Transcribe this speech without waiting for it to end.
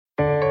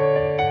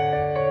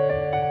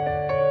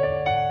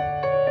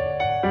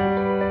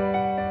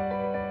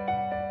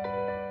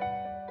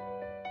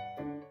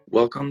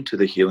Welcome to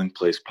the Healing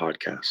Place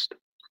podcast,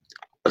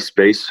 a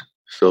space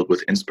filled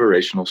with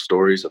inspirational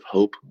stories of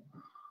hope,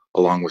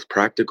 along with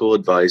practical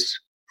advice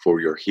for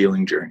your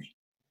healing journey.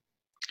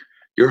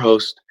 Your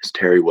host is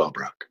Terry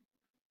Wellbrock,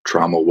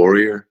 trauma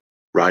warrior,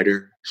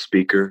 writer,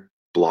 speaker,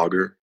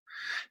 blogger,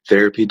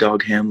 therapy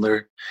dog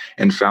handler,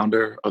 and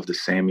founder of the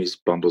Sammy's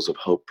Bundles of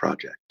Hope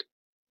project.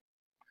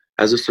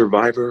 As a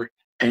survivor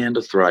and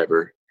a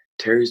thriver,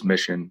 Terry's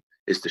mission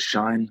is to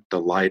shine the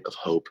light of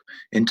hope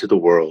into the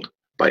world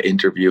by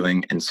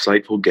interviewing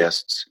insightful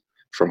guests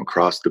from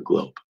across the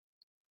globe.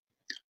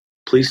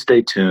 Please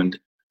stay tuned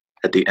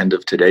at the end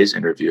of today's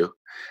interview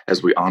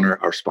as we honor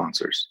our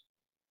sponsors.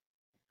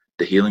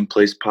 The Healing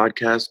Place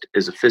podcast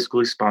is a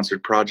fiscally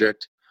sponsored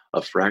project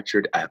of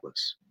Fractured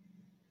Atlas.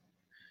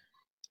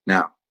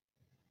 Now,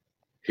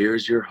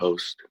 here's your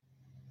host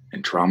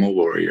and trauma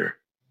warrior,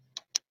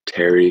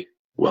 Terry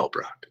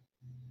Wellbrock.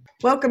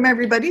 Welcome,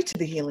 everybody, to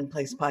the Healing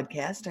Place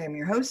podcast. I am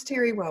your host,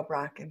 Terry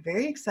Wellbrock, and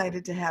very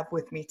excited to have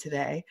with me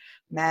today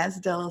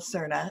Dela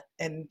Cerna.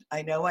 And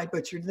I know I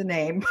butchered the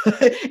name,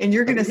 and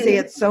you're going to say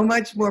it so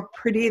much more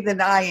pretty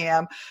than I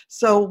am.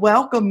 So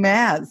welcome,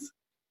 Maz.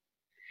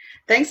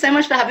 Thanks so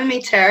much for having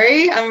me,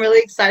 Terry. I'm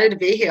really excited to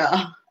be here.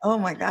 Oh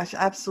my gosh,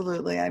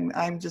 absolutely.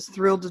 I'm just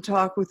thrilled to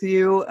talk with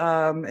you.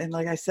 And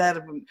like I said,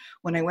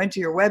 when I went to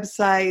your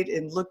website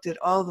and looked at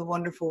all the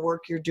wonderful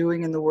work you're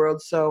doing in the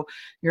world, so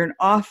you're an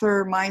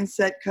author,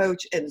 mindset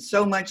coach, and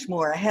so much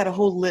more. I had a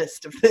whole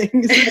list of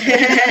things.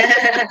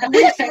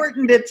 We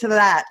shortened it to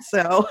that.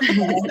 So,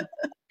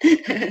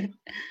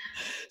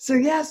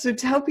 so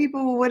tell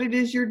people what it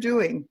is you're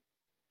doing.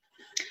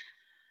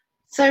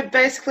 So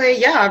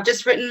basically, I've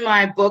just written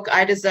my book,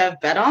 I Deserve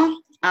Better.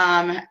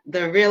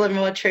 The real and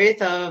raw truth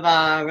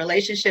of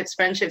relationships,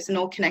 friendships, and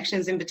all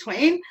connections in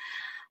between.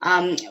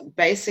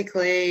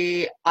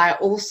 Basically, I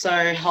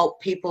also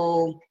help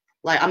people,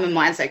 I'm a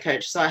mindset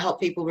coach, so I help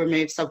people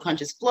remove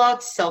subconscious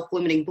blocks,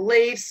 self-limiting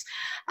beliefs,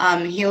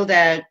 heal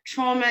their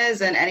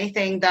traumas and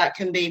anything that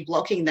can be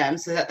blocking them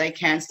so that they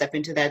can step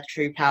into their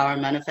true power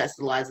and manifest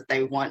the lives that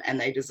they want and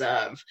they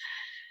deserve.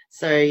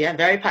 So,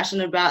 very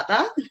passionate about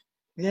that.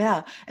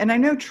 Yeah, and I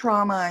know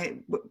trauma,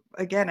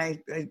 again, I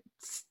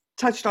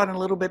touched on a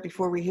little bit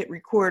before we hit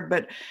record,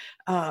 but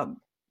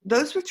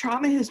those with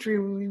trauma history,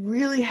 we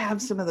really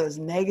have some of those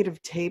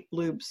negative tape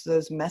loops,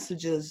 those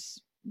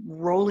messages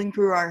rolling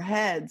through our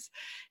heads.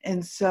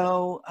 And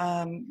so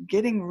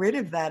getting rid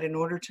of that in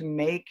order to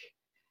make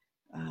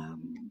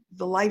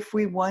the life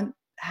we want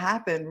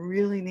happen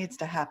really needs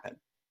to happen.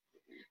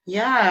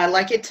 Yeah,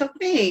 it took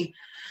me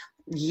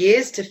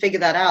years to figure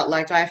that out.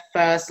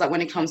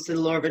 When it comes to the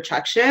law of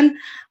attraction,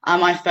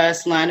 I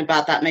first learned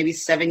about that maybe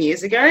 7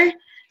 years ago.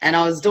 And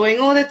I was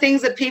doing all the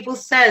things that people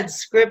said,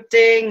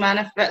 scripting,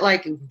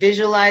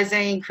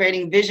 visualizing,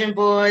 creating vision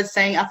boards,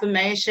 saying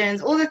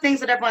affirmations, all the things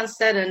that everyone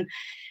said. And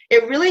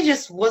it really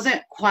just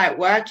wasn't quite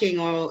working,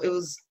 or it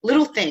was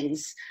little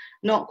things,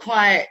 not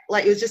quite,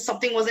 it was just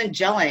something wasn't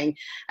gelling.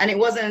 And it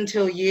wasn't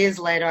until years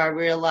later I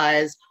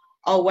realized,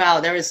 oh, wow,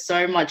 there is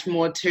so much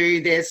more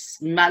to this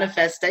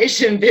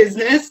manifestation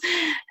business.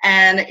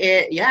 And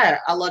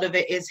a lot of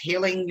it is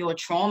healing your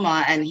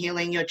trauma and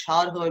healing your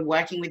childhood,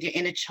 working with your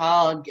inner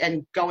child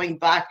and going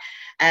back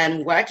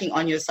and working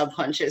on your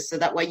subconscious. So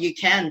that way you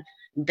can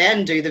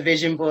then do the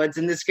vision boards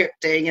and the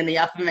scripting and the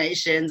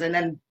affirmations. And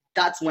then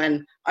that's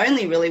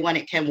only really when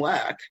it can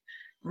work.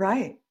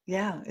 Right.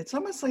 Yeah. It's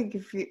almost like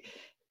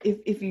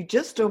if you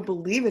just don't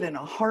believe it in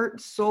a heart,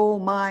 soul,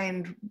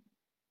 mind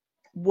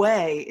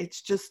way,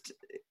 it's just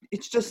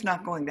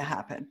not going to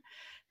happen.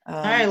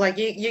 No,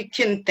 you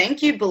can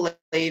think you believe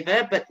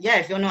it, but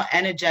if you're not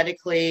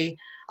energetically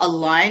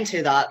aligned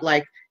to that,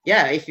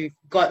 if you've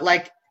got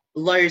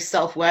low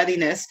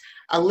self-worthiness,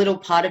 a little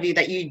part of you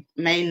that you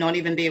may not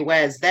even be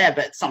aware is there,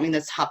 but something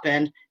that's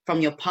happened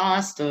from your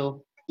past, or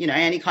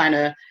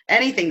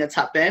anything that's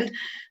happened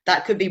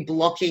that could be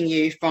blocking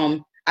you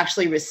from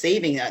actually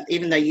receiving it.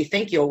 Even though you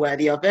think you're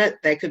worthy of it,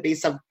 there could be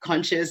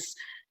subconscious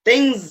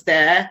things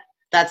there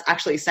that's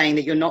actually saying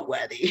that you're not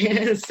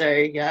worthy.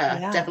 So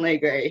definitely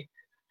agree.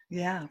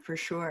 Yeah, for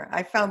sure.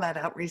 I found that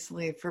out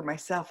recently for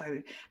myself.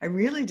 I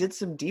really did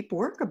some deep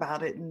work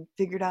about it and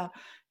figured out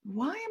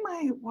why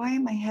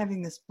am I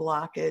having this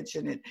blockage?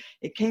 And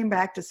it came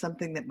back to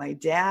something that my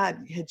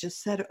dad had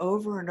just said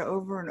over and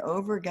over and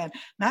over again,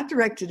 not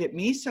directed at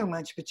me so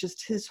much, but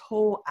just his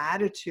whole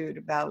attitude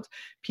about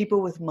people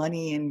with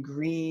money and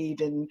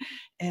greed.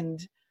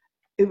 And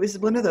it was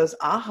one of those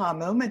aha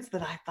moments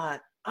that I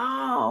thought,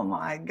 oh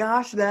my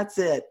gosh, that's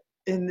it.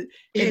 And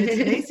it's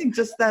amazing,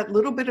 just that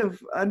little bit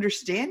of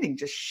understanding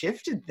just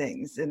shifted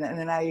things. And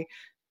then I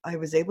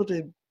was able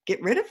to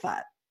get rid of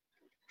that.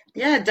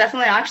 Yeah,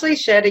 definitely. I actually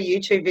shared a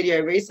YouTube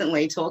video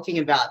recently talking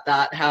about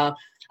that, how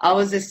I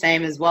was the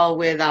same as well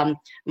with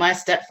my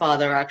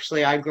stepfather.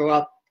 Actually, I grew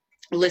up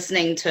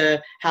listening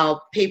to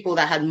how people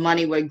that had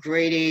money were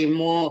greedy,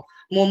 more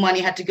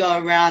money had to go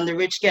around, the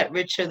rich get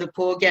richer, the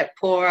poor get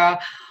poorer,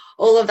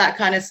 all of that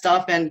kind of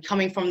stuff. And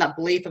coming from that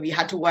belief of you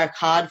had to work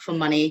hard for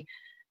money.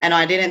 And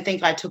I didn't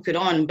think I took it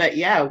on. But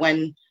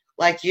when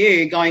like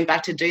you going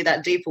back to do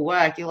that deeper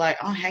work, you're like,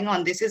 oh, hang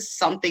on, this is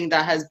something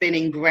that has been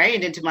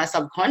ingrained into my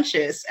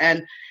subconscious.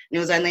 And it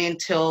was only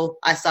until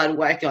I started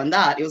working on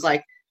that, it was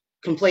like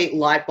complete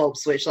light bulb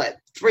switch, like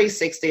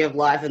 360 of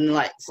life. And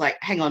like, it's like,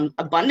 hang on,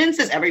 abundance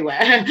is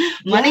everywhere.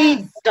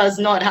 Money does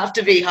not have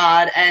to be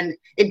hard, and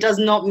it does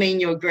not mean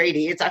you're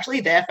greedy. It's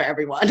actually there for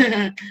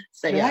everyone.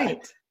 So yeah.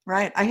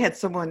 Right. I had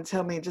someone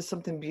tell me just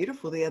something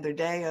beautiful the other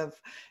day of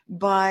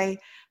by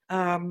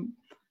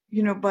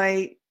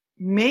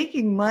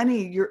making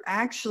money, you're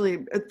actually,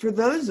 for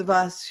those of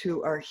us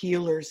who are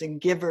healers and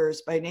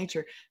givers by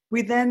nature,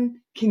 we then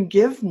can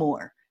give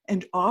more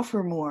and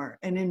offer more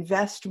and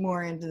invest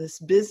more into this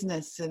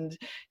business and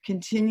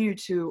continue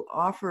to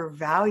offer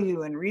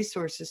value and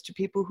resources to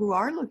people who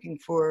are looking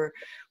for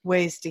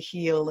ways to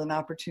heal and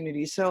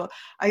opportunities. So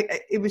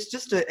it was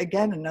just,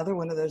 again, another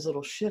one of those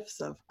little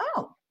shifts of,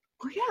 oh,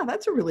 well, yeah,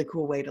 that's a really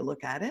cool way to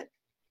look at it.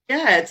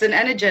 Yeah, it's an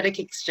energetic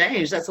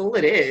exchange. That's all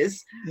it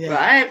is,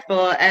 right?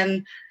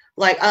 And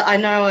like, I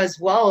know as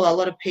well, a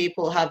lot of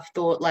people have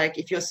thought, like,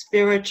 if you're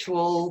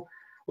spiritual,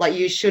 like,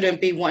 you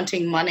shouldn't be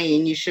wanting money,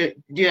 and you should,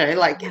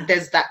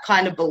 there's that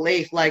kind of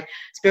belief, like,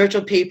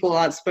 spiritual people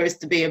aren't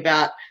supposed to be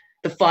about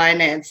the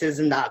finances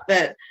and that.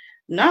 But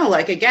no,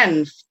 like,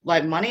 again,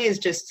 like, money is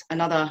just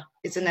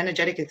it's an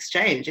energetic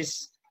exchange.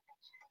 It's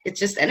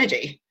just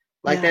energy.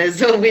 Like,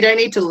 we don't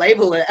need to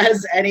label it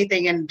as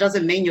anything, and it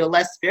doesn't mean you're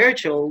less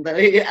spiritual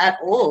at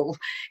all.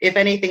 If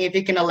anything, if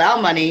you can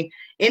allow money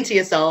into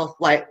yourself,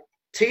 like,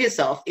 to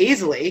yourself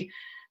easily,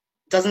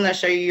 doesn't that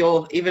show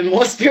you're even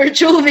more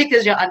spiritual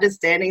because you're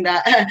understanding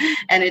that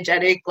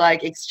energetic,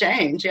 like,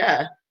 exchange?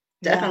 Yeah,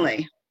 definitely.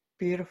 Yeah.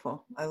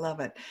 Beautiful. I love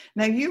it.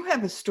 Now, you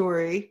have a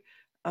story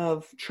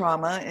of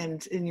trauma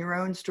and in your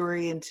own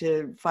story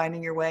into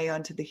finding your way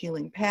onto the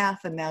healing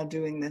path and now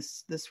doing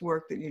this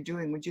work that you're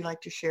doing. Would you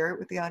like to share it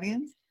with the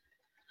audience?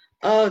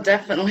 Oh,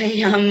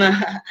 definitely.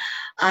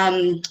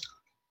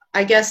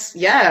 I guess,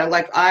 yeah,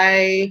 like,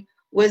 I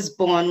was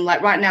born,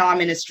 like, right now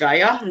I'm in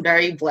Australia. I'm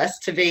very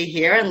blessed to be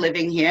here and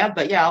living here.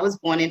 But yeah, I was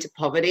born into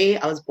poverty.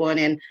 I was born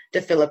in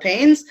the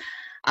Philippines.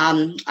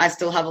 I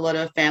still have a lot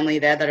of family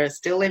there that are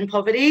still in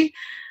poverty.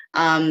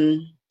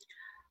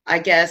 I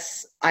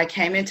guess I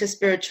came into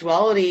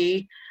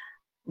spirituality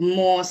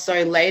more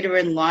so later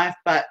in life,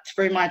 but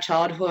through my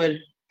childhood,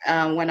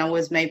 when I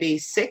was maybe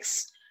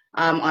 6,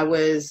 I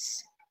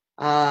was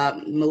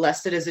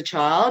molested as a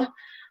child.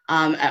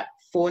 At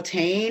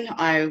 14,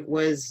 I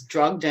was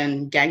drugged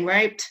and gang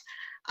raped.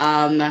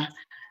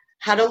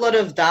 Had a lot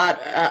of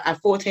that. At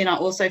 14, I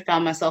also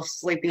found myself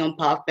sleeping on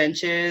park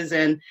benches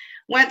and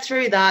went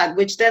through that,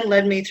 which then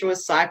led me through a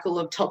cycle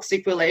of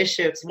toxic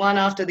relationships, one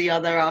after the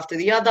other after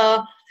the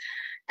other.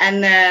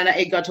 And then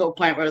it got to a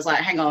point where I was like,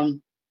 hang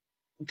on,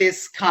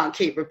 this can't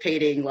keep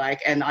repeating.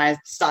 Like, and I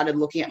started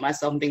looking at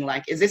myself and being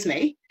like, is this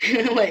me?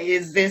 Like,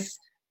 is this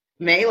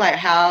me? Like,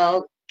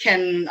 how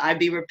can I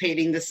be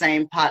repeating the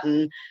same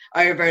pattern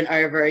over and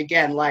over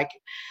again? Like,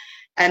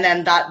 and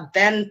then that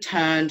then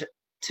turned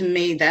to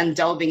me then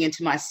delving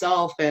into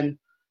myself and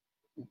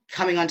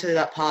coming onto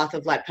that path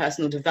of, like,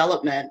 personal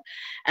development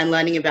and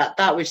learning about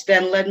that, which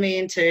then led me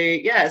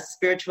into,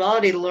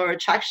 spirituality, the law of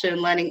attraction,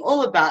 learning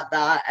all about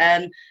that.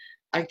 And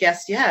I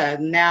guess,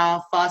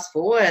 now fast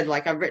forward,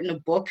 like, I've written a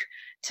book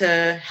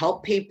to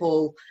help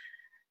people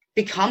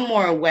become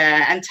more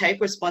aware and take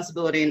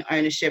responsibility and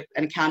ownership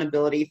and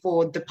accountability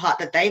for the part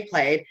that they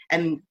played,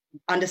 and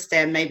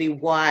understand maybe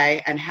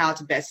why and how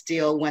to best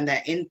deal when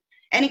they're in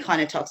any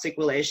kind of toxic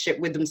relationship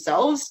with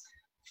themselves,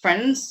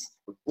 friends,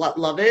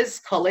 lovers,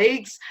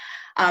 colleagues,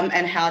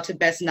 and how to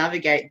best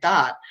navigate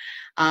that.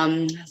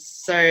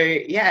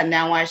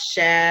 Now I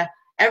share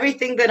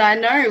everything that I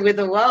know with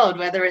the world,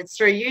 whether it's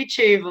through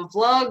YouTube or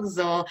vlogs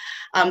or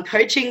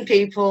coaching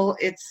people.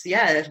 It's,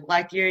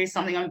 like you,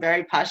 something I'm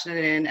very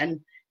passionate in. And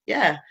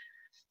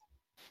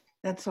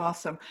that's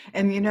awesome.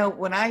 And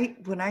when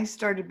I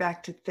started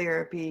back to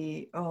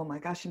therapy, oh my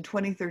gosh, in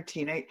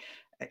 2013,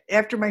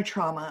 after my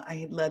trauma, I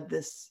had led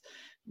this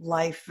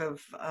life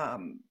of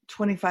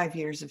 25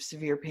 years of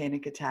severe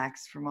panic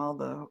attacks from all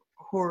the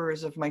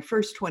horrors of my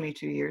first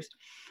 22 years.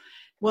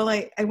 Well,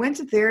 I went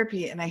to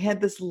therapy and I had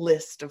this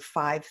list of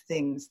 5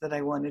 things that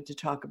I wanted to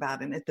talk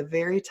about. And at the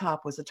very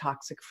top was a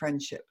toxic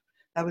friendship.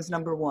 That was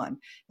number 1.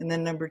 And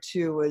then number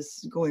 2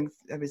 was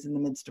I was in the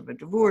midst of a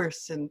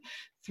divorce. And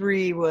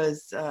 3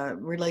 was a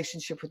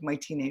relationship with my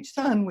teenage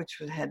son, which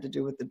had to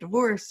do with the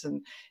divorce.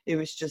 And it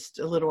was just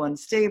a little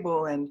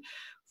unstable. And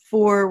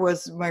 4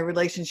 was my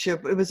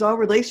relationship. It was all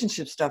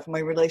relationship stuff. My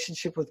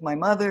relationship with my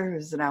mother,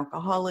 who's an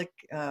alcoholic.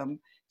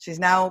 She's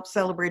now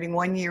celebrating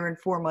 1 year and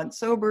 4 months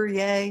sober.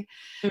 Yay.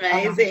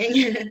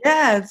 Amazing.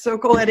 It's so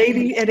cool. At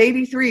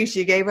 83,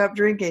 she gave up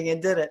drinking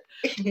and did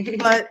it.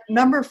 But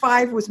number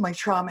 5 was my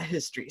trauma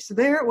history. So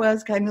there it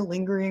was, kind of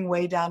lingering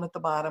way down at the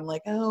bottom,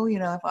 like,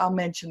 if I'll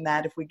mention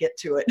that if we get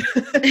to it.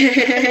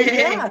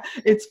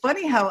 It's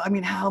funny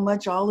how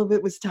much all of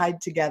it was tied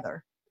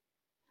together.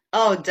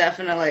 Oh,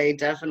 definitely.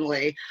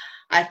 Definitely.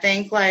 I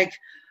think, like,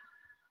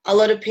 a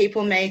lot of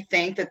people may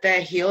think that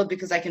they're healed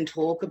because they can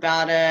talk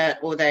about it,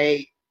 or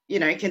they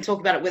can talk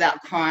about it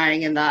without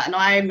crying and that. And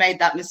I made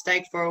that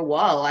mistake for a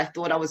while. I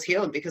thought I was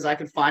healed because I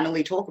could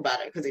finally talk about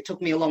it, because it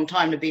took me a long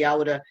time to be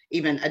able to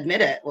even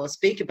admit it or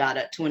speak about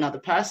it to another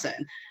person.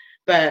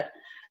 But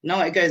no,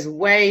 it goes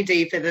way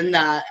deeper than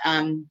that.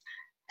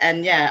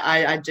 And yeah,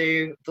 I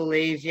do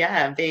believe,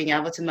 being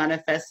able to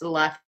manifest the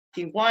life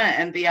you want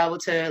and be able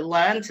to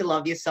learn to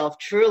love yourself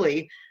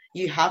truly,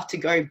 you have to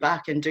go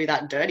back and do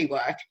that dirty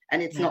work.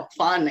 And it's not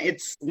fun.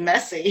 It's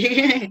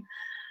messy.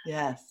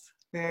 Yes.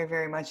 Very,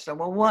 very much so.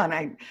 Well, one,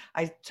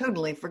 I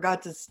totally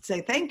forgot to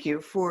say thank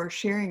you for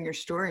sharing your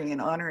story and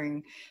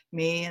honoring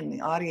me and the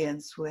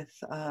audience with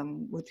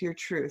your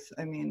truth.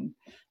 I mean,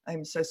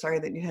 I'm so sorry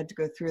that you had to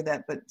go through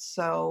that, but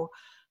so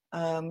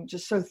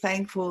just so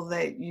thankful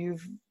that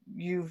you've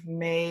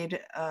made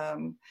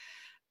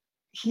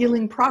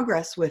healing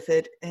progress with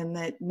it, and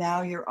that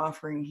now you're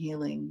offering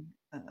healing,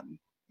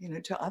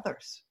 to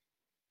others.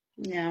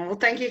 Yeah, well,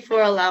 thank you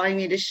for allowing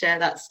me to share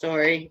that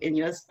story in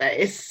your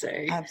space. So.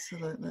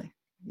 Absolutely.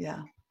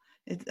 Yeah.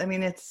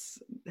 It's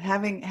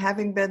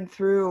having been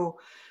through,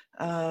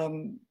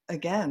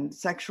 again,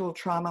 sexual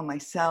trauma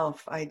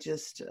myself. I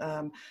just,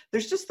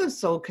 there's just those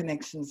soul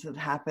connections that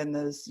happen,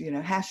 those,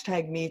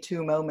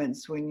 #MeToo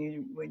moments when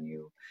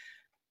you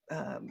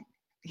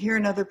hear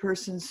another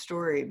person's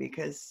story,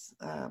 because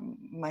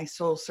my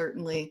soul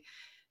certainly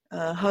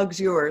hugs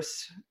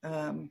yours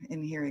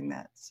in hearing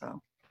that.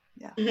 So.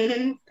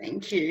 Yeah.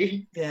 Thank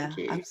you. Yeah, Thank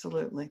you.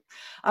 Absolutely.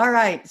 All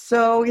right.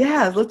 So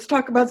let's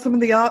talk about some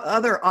of the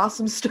other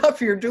awesome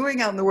stuff you're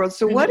doing out in the world.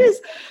 So what is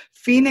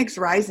Phoenix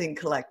Rising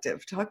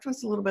Collective? Talk to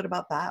us a little bit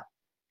about that.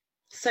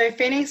 So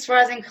Phoenix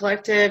Rising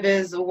Collective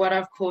is what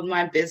I've called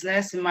my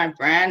business and my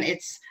brand.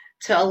 It's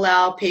to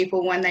allow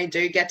people, when they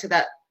do get to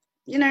that,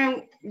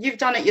 you've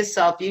done it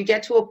yourself. You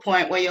get to a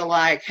point where you're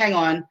like, hang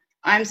on,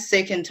 I'm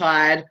sick and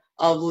tired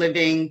of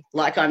living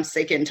like I'm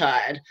sick and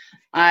tired.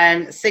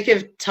 I'm sick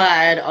and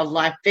tired of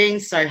life being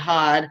so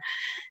hard.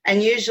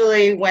 And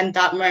usually when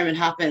that moment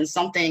happens,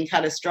 something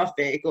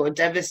catastrophic or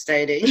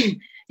devastating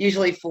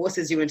usually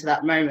forces you into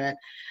that moment.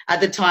 At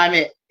the time,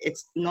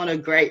 it's not a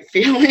great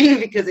feeling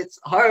because it's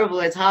horrible,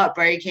 it's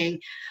heartbreaking.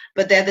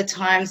 But they're the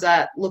times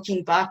that,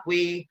 looking back,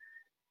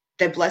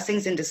 they're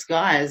blessings in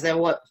disguise. They're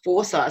what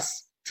force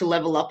us to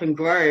level up and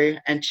grow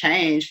and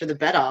change for the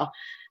better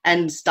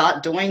and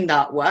start doing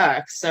that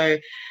work. So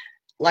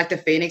like the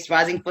Phoenix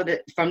rising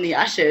from the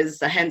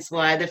ashes, hence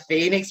why the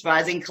Phoenix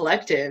Rising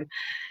Collective.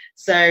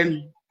 So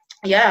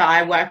yeah,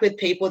 I work with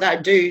people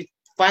that do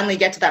finally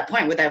get to that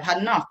point where they've had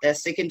enough. They're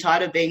sick and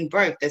tired of being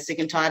broke. They're sick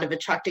and tired of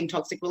attracting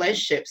toxic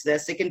relationships. They're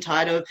sick and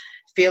tired of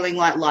feeling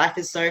like life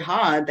is so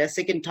hard. They're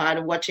sick and tired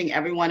of watching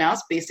everyone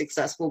else be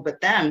successful but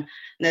them. And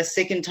they're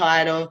sick and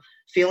tired of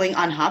feeling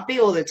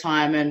unhappy all the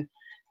time and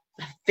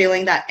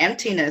feeling that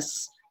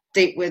emptiness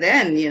deep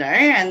within,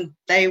 and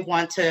they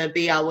want to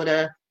be able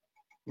to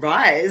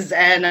rise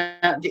and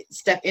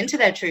step into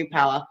their true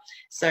power.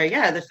 So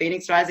yeah, the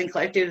Phoenix Rising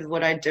Collective is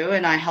what I do,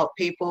 and I help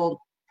people.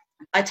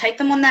 I take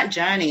them on that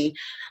journey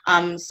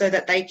so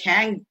that they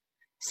can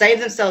save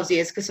themselves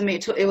years, because for me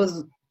it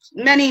was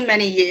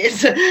many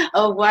years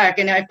of work,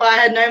 and if I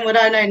had known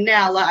what I know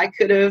now, I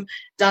could have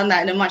done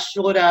that in a much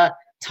shorter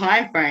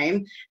time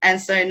frame. And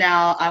so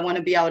now I want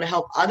to be able to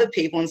help other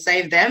people and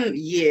save them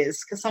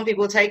years, because some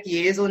people take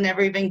years or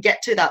never even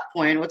get to that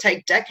point, or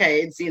take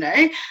decades,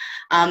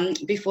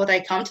 before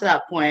they come to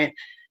that point.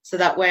 So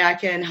that way I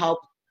can help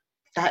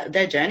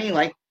their journey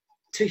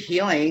to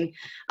healing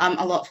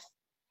a lot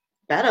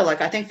better.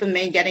 I think for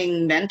me,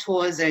 getting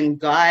mentors and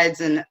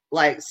guides and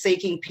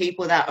seeking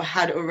people that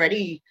had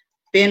already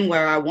been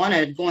where I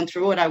wanted, gone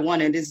through what I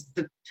wanted, is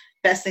the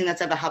best thing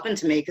that's ever happened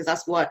to me, because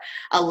that's what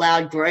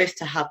allowed growth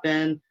to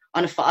happen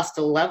on a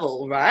faster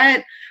level,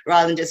 right?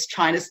 Rather than just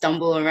trying to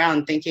stumble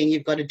around thinking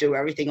you've got to do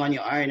everything on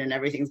your own and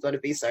everything's got to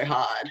be so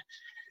hard.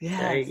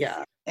 Yes. So,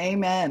 yeah.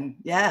 Amen.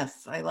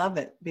 Yes, I love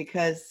it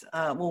because,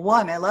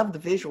 one, I love the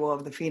visual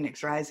of the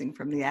Phoenix rising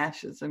from the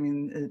ashes. I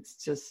mean, it's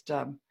just,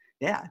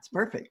 it's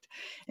perfect.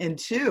 And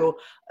two,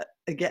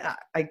 again,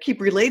 I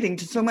keep relating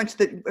to so much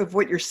of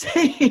what you're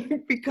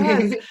saying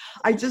because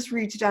I just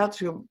reached out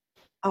to,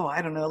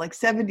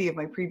 70 of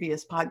my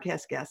previous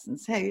podcast guests and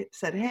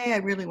said, hey, I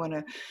really want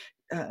to,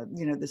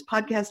 this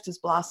podcast is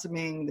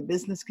blossoming, the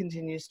business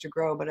continues to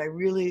grow, but I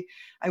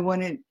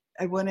want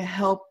to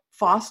help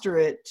foster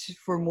it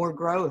for more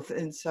growth.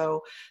 And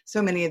so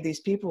many of these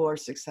people are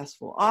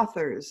successful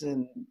authors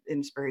and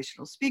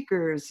inspirational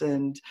speakers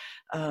and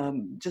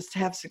just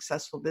have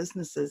successful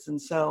businesses. And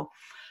so,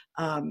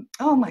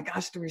 oh my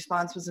gosh, the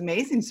response was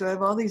amazing. So I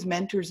have all these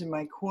mentors in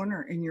my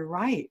corner, and you're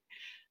right.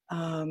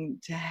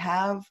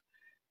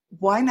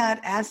 Why not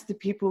ask the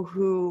people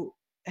who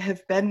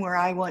have been where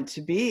I want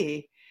to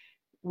be,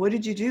 what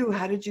did you do?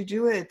 How did you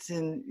do it?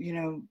 And,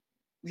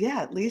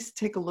 at least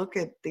take a look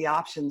at the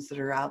options that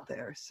are out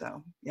there.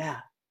 So, yeah.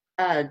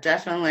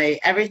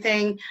 Definitely.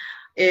 Everything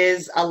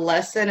is a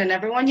lesson, and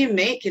everyone you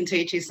meet can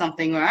teach you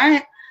something,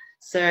 right?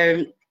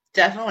 So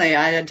Definitely.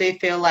 I do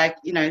feel like,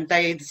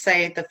 they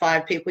say the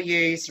 5 people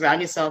you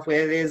surround yourself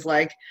with is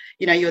like,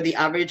 you're the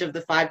average of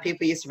the 5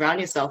 people you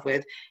surround yourself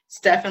with. It's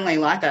definitely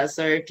like that.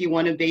 So if you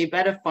want to be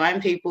better,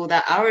 find people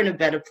that are in a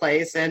better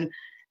place. And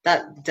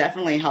that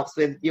definitely helps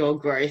with your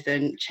growth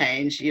and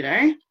change,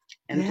 and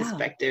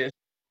perspective.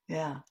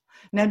 Yeah.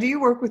 Now, do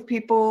you work with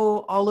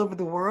people all over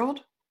the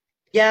world?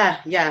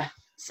 Yeah.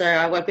 So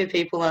I work with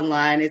people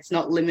online. It's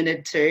not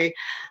limited to,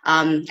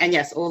 and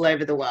yes, all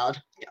over the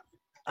world. Yeah.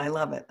 I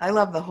love it. I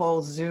love the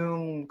whole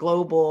Zoom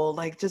global,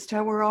 like just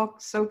how we're all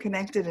so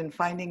connected and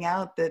finding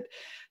out that,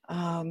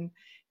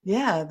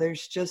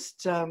 there's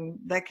just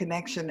that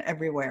connection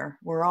everywhere.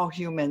 We're all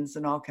humans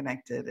and all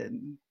connected.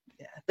 And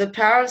yeah. The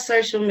power of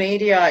social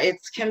media, it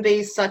can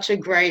be such a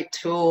great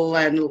tool.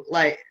 And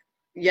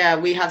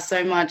we have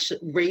so much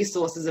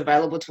resources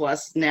available to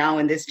us now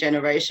in this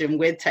generation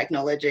with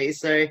technology.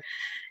 So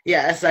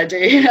yes, I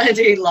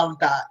do love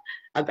that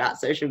about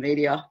social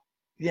media.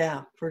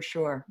 Yeah, for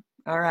sure.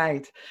 All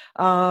right.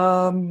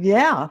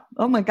 Yeah.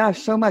 Oh my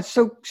gosh, so much.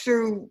 So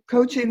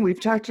coaching,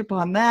 we've touched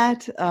upon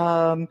that.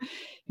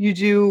 You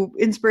do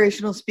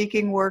inspirational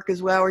speaking work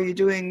as well. Are you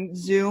doing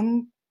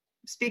Zoom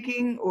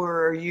speaking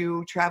or are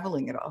you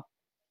traveling at all?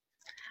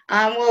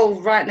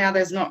 Well, right now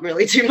there's not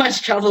really too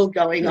much travel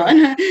going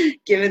on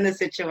given the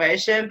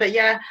situation. But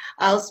yeah,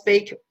 I'll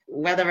speak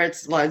whether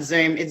it's like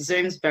Zoom.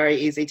 Zoom's very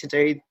easy to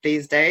do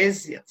these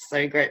days.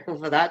 So grateful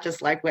for that,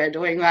 just like we're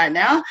doing right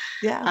now.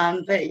 Yeah.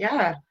 But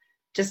yeah,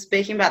 just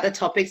speaking about the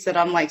topics that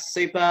I'm like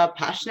super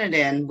passionate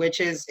in, which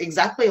is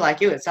exactly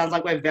like you. It sounds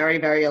like we're very,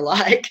 very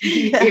alike.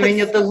 Yes. Even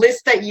the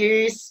list that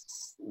you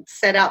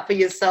set out for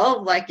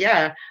yourself,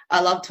 I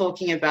love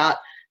talking about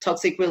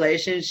toxic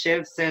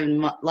relationships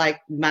and like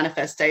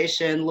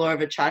manifestation, law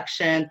of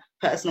attraction,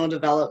 personal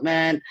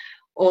development,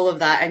 all of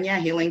that. And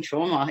healing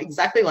trauma,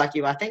 exactly like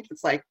you. I think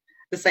it's like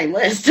the same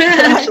list.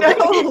 I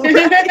know,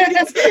 right?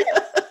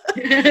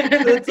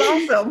 That's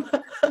awesome.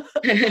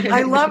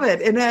 I love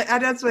it. And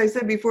that's what I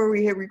said before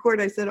we hit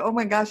record. I said, oh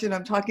my gosh, and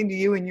I'm talking to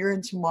you and you're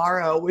in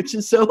tomorrow, which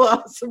is so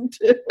awesome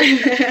too.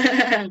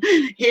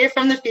 Hear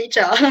from the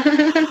future.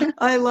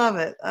 I love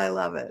it. I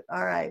love it.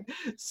 All right.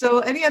 So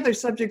any other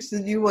subjects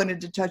that you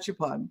wanted to touch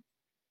upon?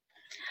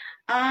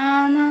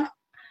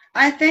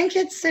 I think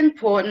it's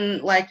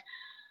important.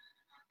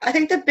 I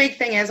think the big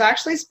thing is, I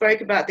actually spoke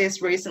about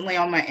this recently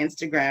on my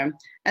Instagram.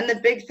 And the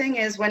big thing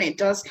is when it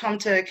does come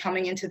to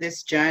coming into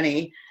this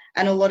journey,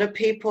 and a lot of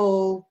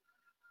people,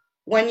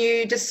 when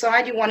you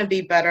decide you want to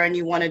be better and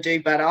you want to do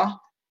better,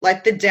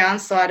 like the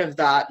downside of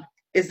that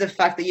is the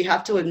fact that you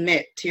have to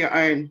admit to your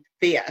own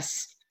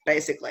BS,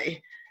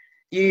 basically.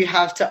 You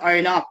have to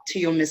own up to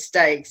your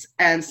mistakes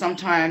and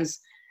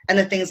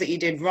the things that you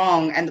did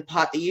wrong and the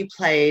part that you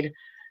played,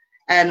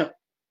 and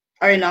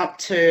own up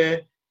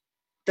to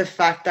the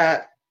fact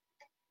that,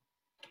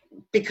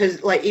 because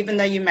even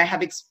though you may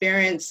have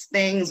experienced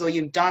things or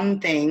you've done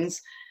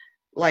things,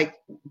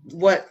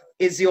 what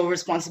is your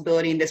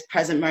responsibility in this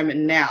present moment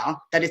now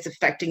that it's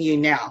affecting you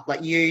now?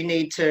 You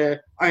need to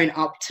own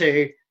up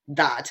to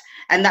that.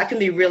 And that can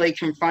be really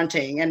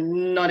confronting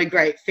and not a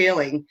great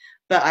feeling.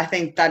 But I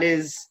think that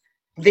is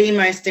the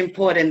most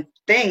important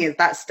thing, is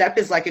that step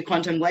is like a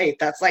quantum leap.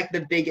 That's like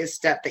the biggest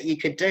step that you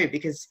could do,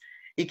 because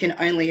you can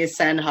only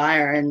ascend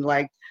higher and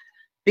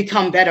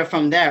become better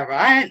from there,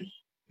 right?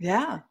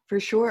 Yeah,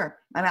 for sure.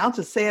 And I'll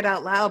just say it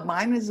out loud.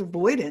 Mine is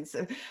avoidance.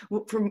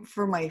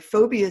 For my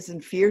phobias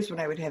and fears, when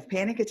I would have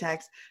panic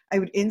attacks, I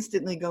would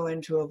instantly go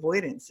into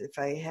avoidance. If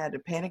I had a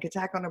panic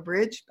attack on a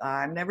bridge,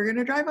 I'm never going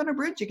to drive on a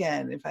bridge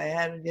again. If I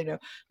had,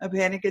 a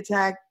panic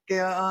attack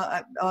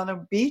on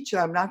a beach,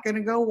 I'm not going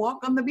to go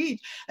walk on the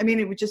beach. I mean,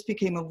 it just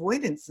became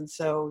avoidance. And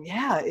so,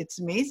 it's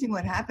amazing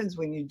what happens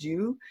when you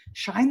do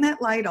shine that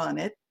light on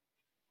it.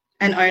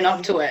 And own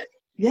up to it.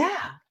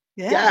 Yeah.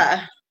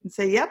 And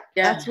say, yep,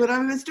 that's what I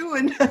was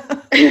doing. And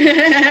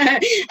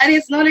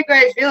it's not a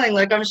great feeling.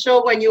 I'm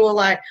sure when you were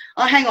like,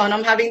 oh, hang on,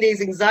 I'm having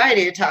these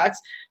anxiety attacks,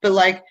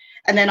 but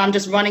and then I'm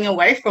just running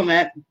away from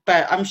it.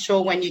 But I'm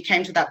sure when you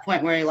came to that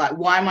point where you're like,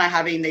 why am I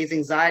having these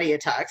anxiety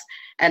attacks?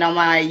 And am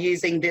I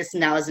using this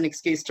now as an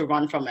excuse to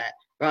run from it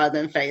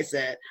rather than face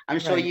it? I'm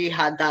sure you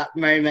had that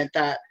moment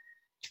that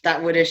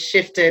would have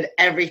shifted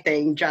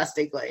everything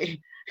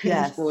drastically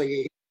for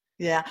you.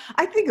 Yeah,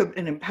 I think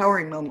an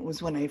empowering moment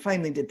was when I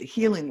finally did the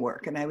healing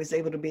work and I was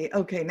able to be,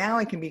 okay, now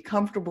I can be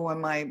comfortable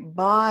in my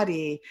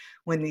body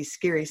when these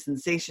scary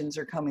sensations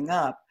are coming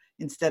up,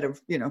 instead of,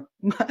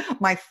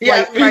 my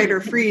fight or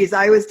freeze.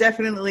 I was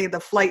definitely the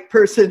flight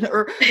person,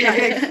 or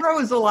I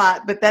froze a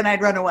lot, but then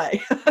I'd run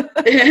away.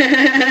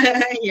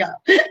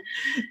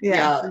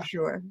 Yeah, for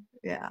sure.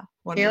 Yeah.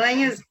 Wonderful.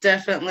 Healing is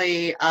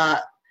definitely,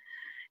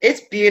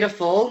 it's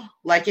beautiful.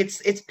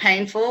 It's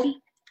painful.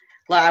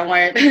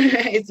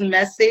 It's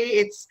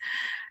messy.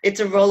 It's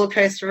a roller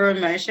coaster of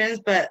emotions,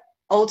 but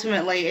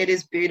ultimately it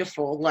is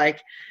beautiful.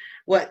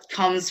 What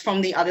comes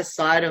from the other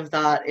side of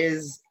that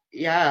is,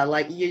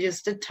 you're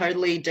just a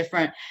totally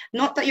different,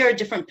 not that you're a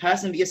different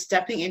person, but you're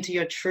stepping into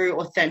your true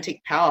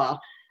authentic power.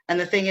 And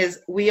the thing is,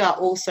 we are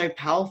all so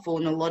powerful,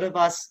 and a lot of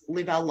us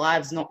live our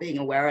lives not being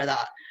aware of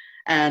that.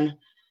 And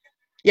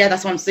yeah,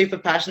 that's why I'm super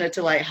passionate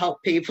to like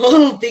help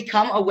people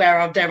become aware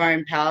of their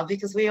own power,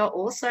 because we are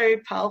also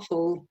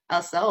powerful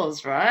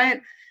ourselves,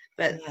 right?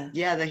 But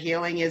yeah, the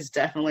healing is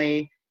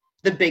definitely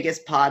the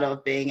biggest part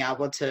of being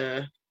able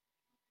to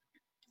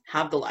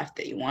have the life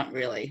that you want,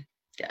 really.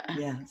 Yeah.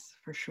 Yes,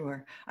 for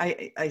sure.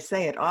 I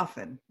say it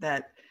often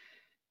that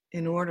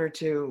in order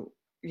to,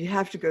 you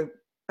have to go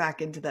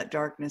back into that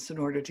darkness in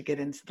order to get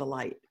into the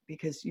light,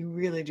 because you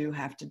really do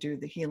have to do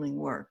the healing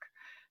work.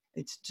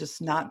 It's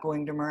just not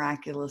going to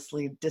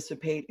miraculously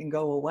dissipate and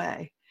go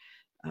away.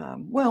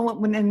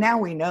 And now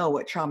we know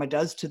what trauma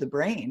does to the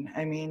brain.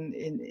 I mean,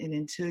 and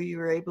until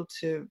you're able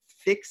to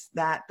fix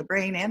that, the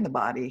brain and the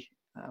body,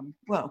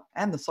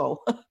 and the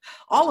soul,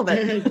 all of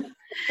it.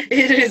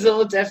 It is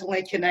all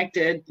definitely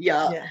connected.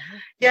 No,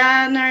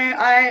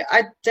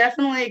 I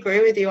definitely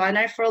agree with you. I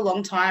know for a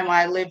long time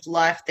I lived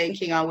life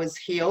thinking I was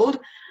healed,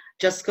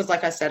 just because,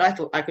 like I said, I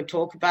thought I could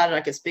talk about it,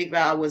 I could speak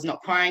about it, I was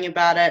not crying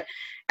about it.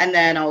 And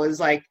then I was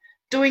like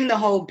doing the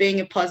whole being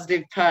a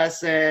positive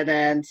person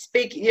and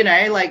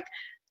like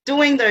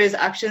doing those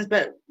actions,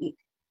 but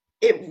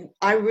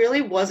I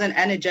really wasn't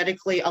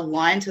energetically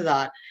aligned to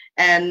that,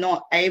 and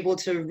not able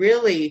to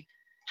really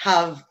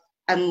have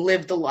and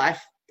live the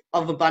life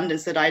of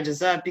abundance that I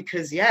deserve,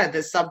 because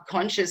the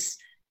subconscious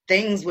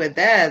things were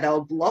there. They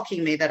were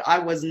blocking me that I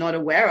was not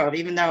aware of,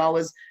 even though I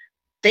was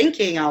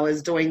thinking I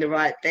was doing the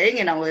right thing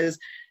and I was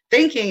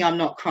thinking I'm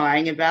not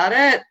crying about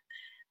it.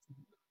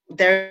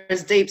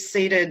 There's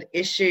deep-seated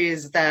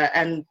issues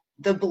and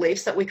the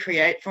beliefs that we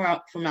create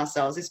from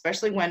ourselves,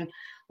 especially when,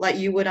 like,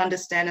 you would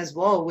understand as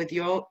well with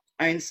your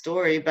own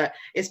story, but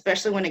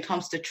especially when it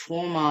comes to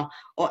trauma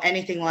or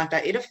anything like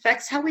that, it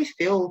affects how we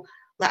feel,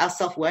 like our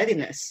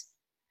self-worthiness.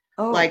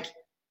 Like,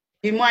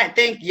 you might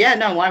think,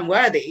 I'm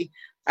worthy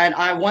and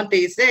I want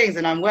these things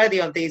and I'm worthy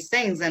of these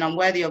things and I'm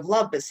worthy of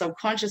love. But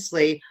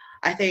subconsciously,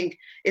 I think,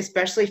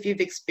 especially if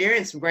you've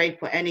experienced rape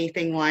or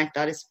anything like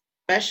that,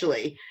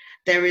 especially,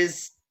 there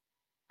is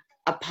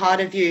a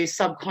part of you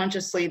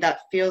subconsciously that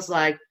feels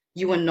like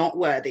you are not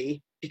worthy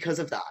because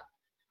of that.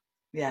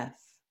 Yes.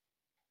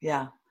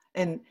 Yeah.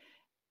 And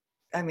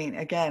I mean,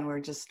 again,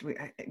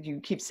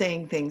 you keep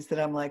saying things that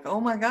I'm like, oh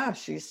my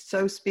gosh, she's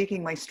so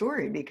speaking my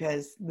story,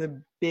 because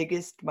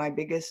my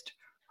biggest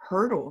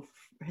hurdle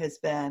has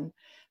been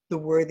the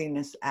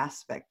worthiness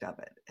aspect of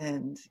it.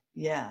 And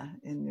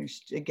and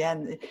there's,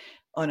 again,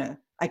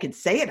 I could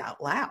say it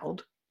out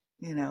loud,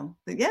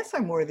 that yes,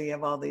 I'm worthy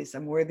of all these,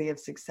 I'm worthy of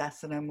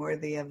success, and I'm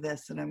worthy of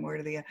this, and I'm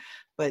worthy of,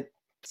 but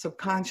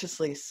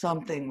subconsciously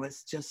something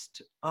was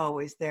just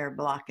always there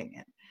blocking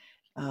it.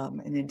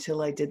 And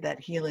until I did that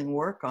healing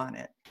work on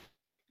it.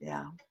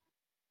 Yeah.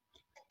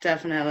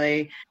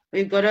 Definitely.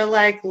 We've got to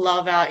like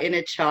love our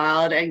inner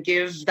child and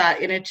give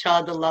that inner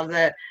child the love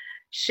that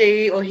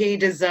she or he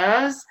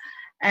deserves.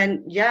 And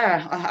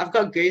I've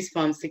got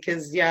goosebumps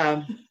because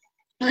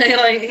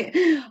like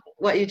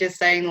what you're just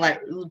saying,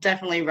 like,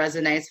 definitely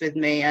resonates with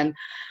me. And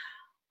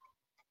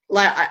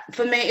like,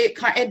 for me,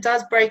 it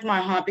does break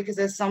my heart, because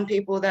there's some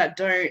people that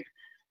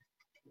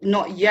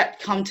not yet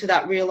come to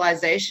that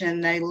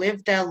realization. They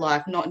live their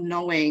life not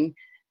knowing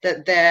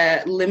that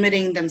they're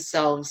limiting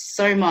themselves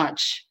so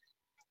much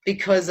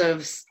because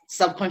of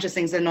subconscious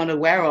things they're not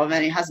aware of,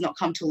 and it has not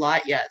come to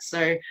light yet.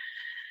 So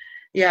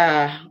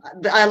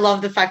I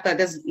love the fact that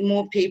there's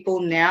more people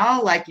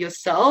now like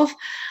yourself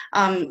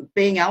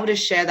being able to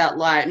share that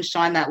light and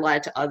shine that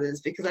light to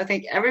others, because I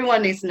think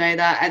everyone needs to know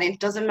that. And it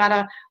doesn't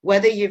matter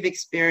whether you've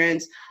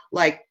experienced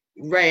like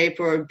rape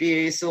or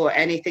abuse or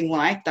anything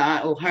like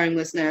that, or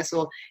homelessness,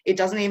 or it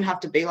doesn't even have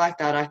to be like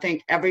that. I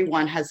think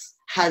everyone has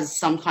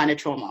some kind of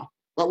trauma.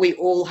 Like, we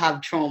all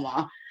have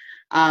trauma.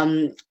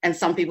 And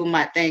some people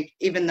might think,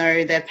 even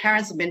though their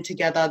parents have been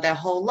together their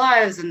whole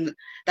lives and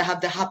they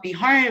have the happy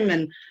home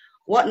and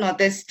whatnot,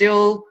 there's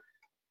still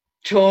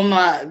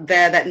trauma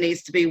there that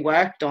needs to be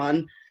worked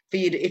on for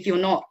you if you're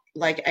not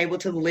like able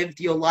to live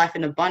your life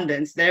in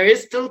abundance. There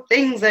is still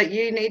things that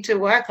you need to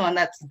work on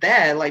that's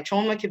there. Like,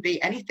 trauma could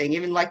be anything,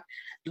 even like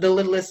the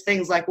littlest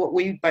things, like what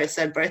we both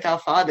said. Both our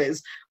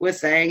fathers were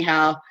saying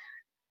how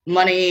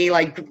money,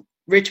 like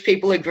rich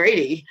people are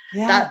greedy.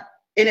 That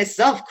in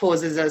itself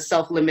causes a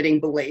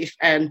self-limiting belief.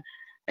 And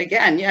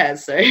again,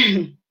 so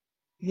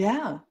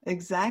yeah,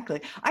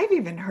 exactly. I've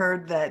even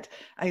heard that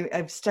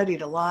I've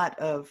studied a lot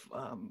of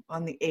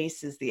on the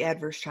ACEs, the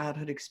adverse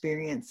childhood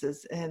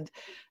experiences, and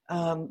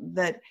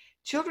that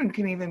children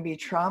can even be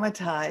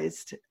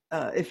traumatized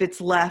if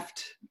it's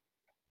left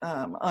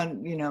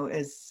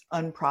as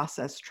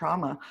unprocessed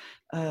trauma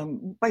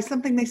by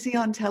something they see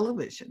on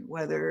television,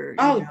 whether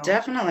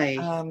definitely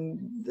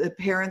the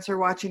parents are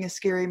watching a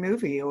scary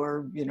movie,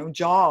 or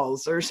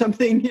Jaws or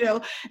something,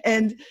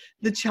 and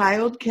the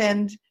child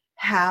can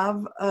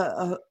have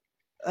a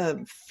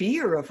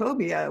fear, a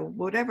phobia,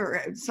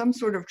 whatever, some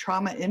sort of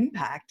trauma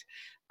impact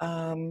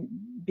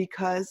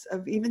because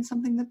of even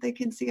something that they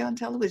can see on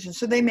television.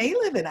 So they may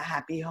live in a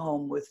happy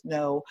home with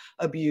no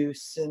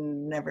abuse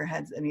and never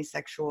had any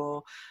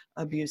sexual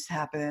abuse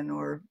happen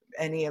or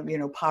any of,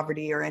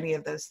 poverty or any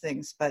of those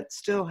things, but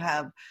still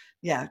have,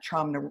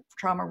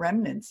 trauma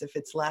remnants if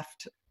it's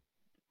left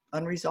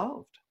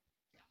unresolved.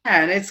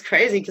 And it's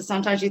crazy because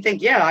sometimes you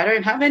think, I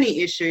don't have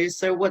any issues.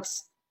 So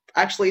what's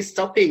actually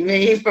stopping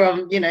me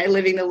from,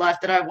 living the life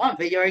that I want?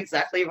 But you're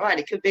exactly right.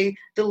 It could be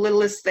the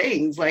littlest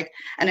things,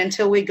 and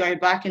until we go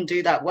back and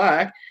do that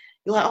work,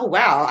 you're like, oh,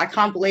 wow, I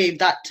can't believe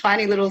that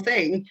tiny little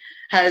thing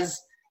has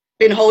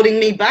been holding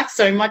me back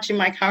so much in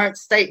my current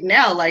state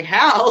now. Like,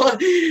 how?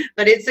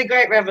 But it's a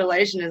great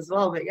revelation as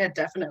well. But yeah,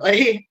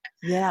 definitely.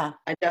 Yeah.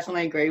 I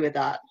definitely agree with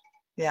that.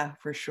 Yeah,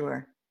 for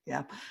sure.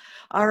 Yeah.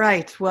 All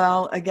right.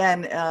 Well,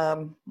 again, let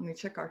me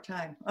check our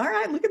time. All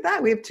right. Look at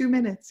that. We have 2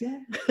 minutes. Yeah.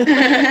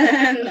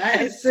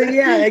 Nice. So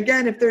yeah,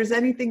 again, if there's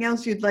anything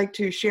else you'd like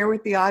to share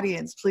with the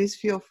audience, please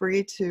feel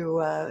free to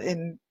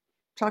and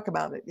talk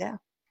about it. Yeah.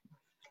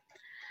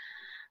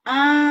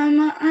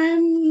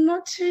 I'm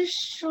not too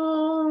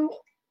sure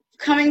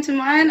coming to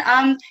mind.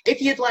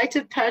 If you'd like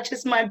to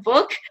purchase my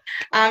book,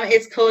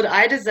 it's called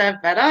I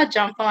Deserve Better. It's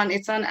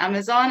on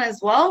Amazon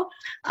as well.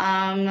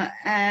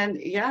 And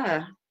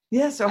yeah.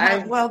 Yeah. So,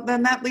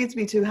 then that leads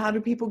me to, how do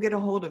people get a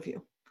hold of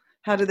you?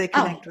 How do they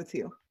connect with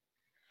you?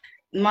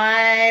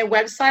 My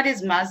website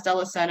is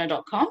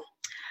mazdelacerna.com.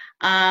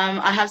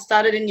 I have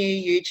started a new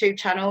YouTube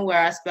channel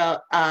where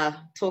I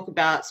talk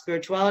about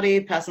spirituality,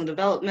 personal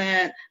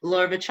development,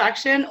 law of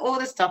attraction, all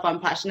the stuff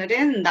I'm passionate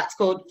in, and that's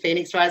called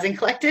Phoenix Rising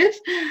Collective.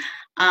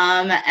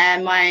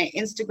 And my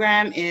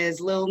Instagram is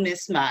Lil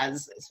Miss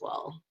Maz as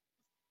well.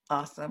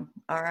 Awesome.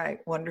 All right.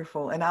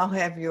 Wonderful. And I'll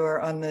have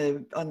on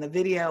the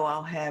video,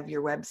 I'll have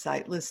your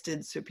website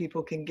listed so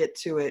people can get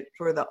to it.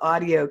 For the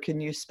audio, can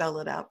you spell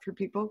it out for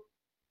people?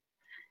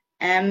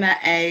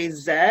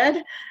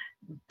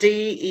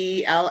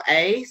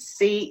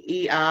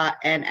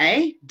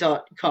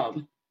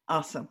 MAZDELACERNA.com.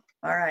 Awesome.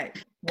 All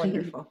right.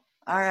 Wonderful.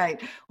 All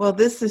right. Well,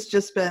 this has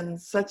just been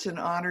such an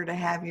honor to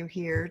have you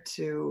here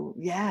to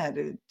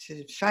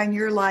shine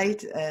your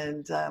light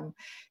and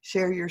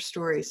share your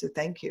story. So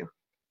thank you.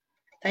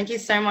 Thank you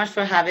so much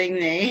for having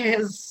me. It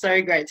was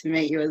so great to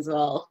meet you as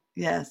well.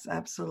 Yes,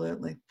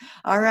 absolutely.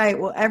 All right.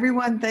 Well,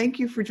 everyone, thank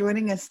you for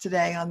joining us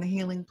today on the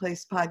Healing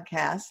Place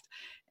podcast.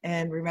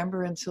 And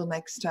remember, until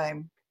next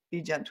time,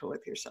 be gentle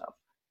with yourself.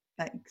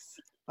 Thanks.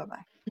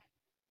 Bye-bye.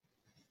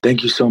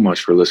 Thank you so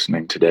much for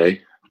listening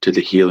today to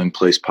the Healing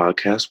Place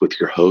podcast with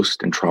your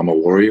host and trauma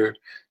warrior,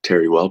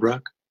 Terry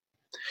Wellbrock.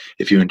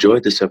 If you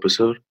enjoyed this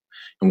episode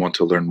and want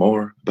to learn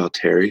more about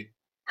Terry,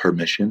 her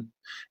mission,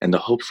 and the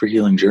Hope for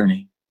Healing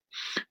journey,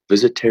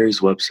 visit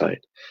Terry's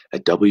website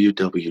at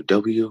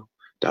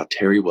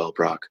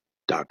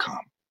www.terrywellbrock.com.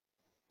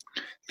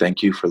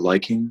 Thank you for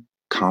liking,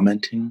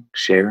 commenting,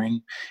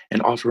 sharing,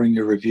 and offering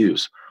your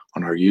reviews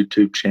on our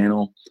YouTube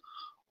channel,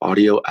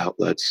 audio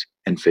outlets,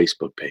 and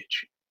Facebook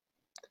page.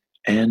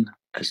 And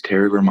as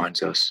Terry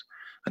reminds us,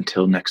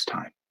 until next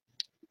time,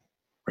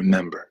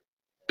 remember,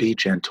 be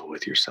gentle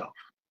with yourself.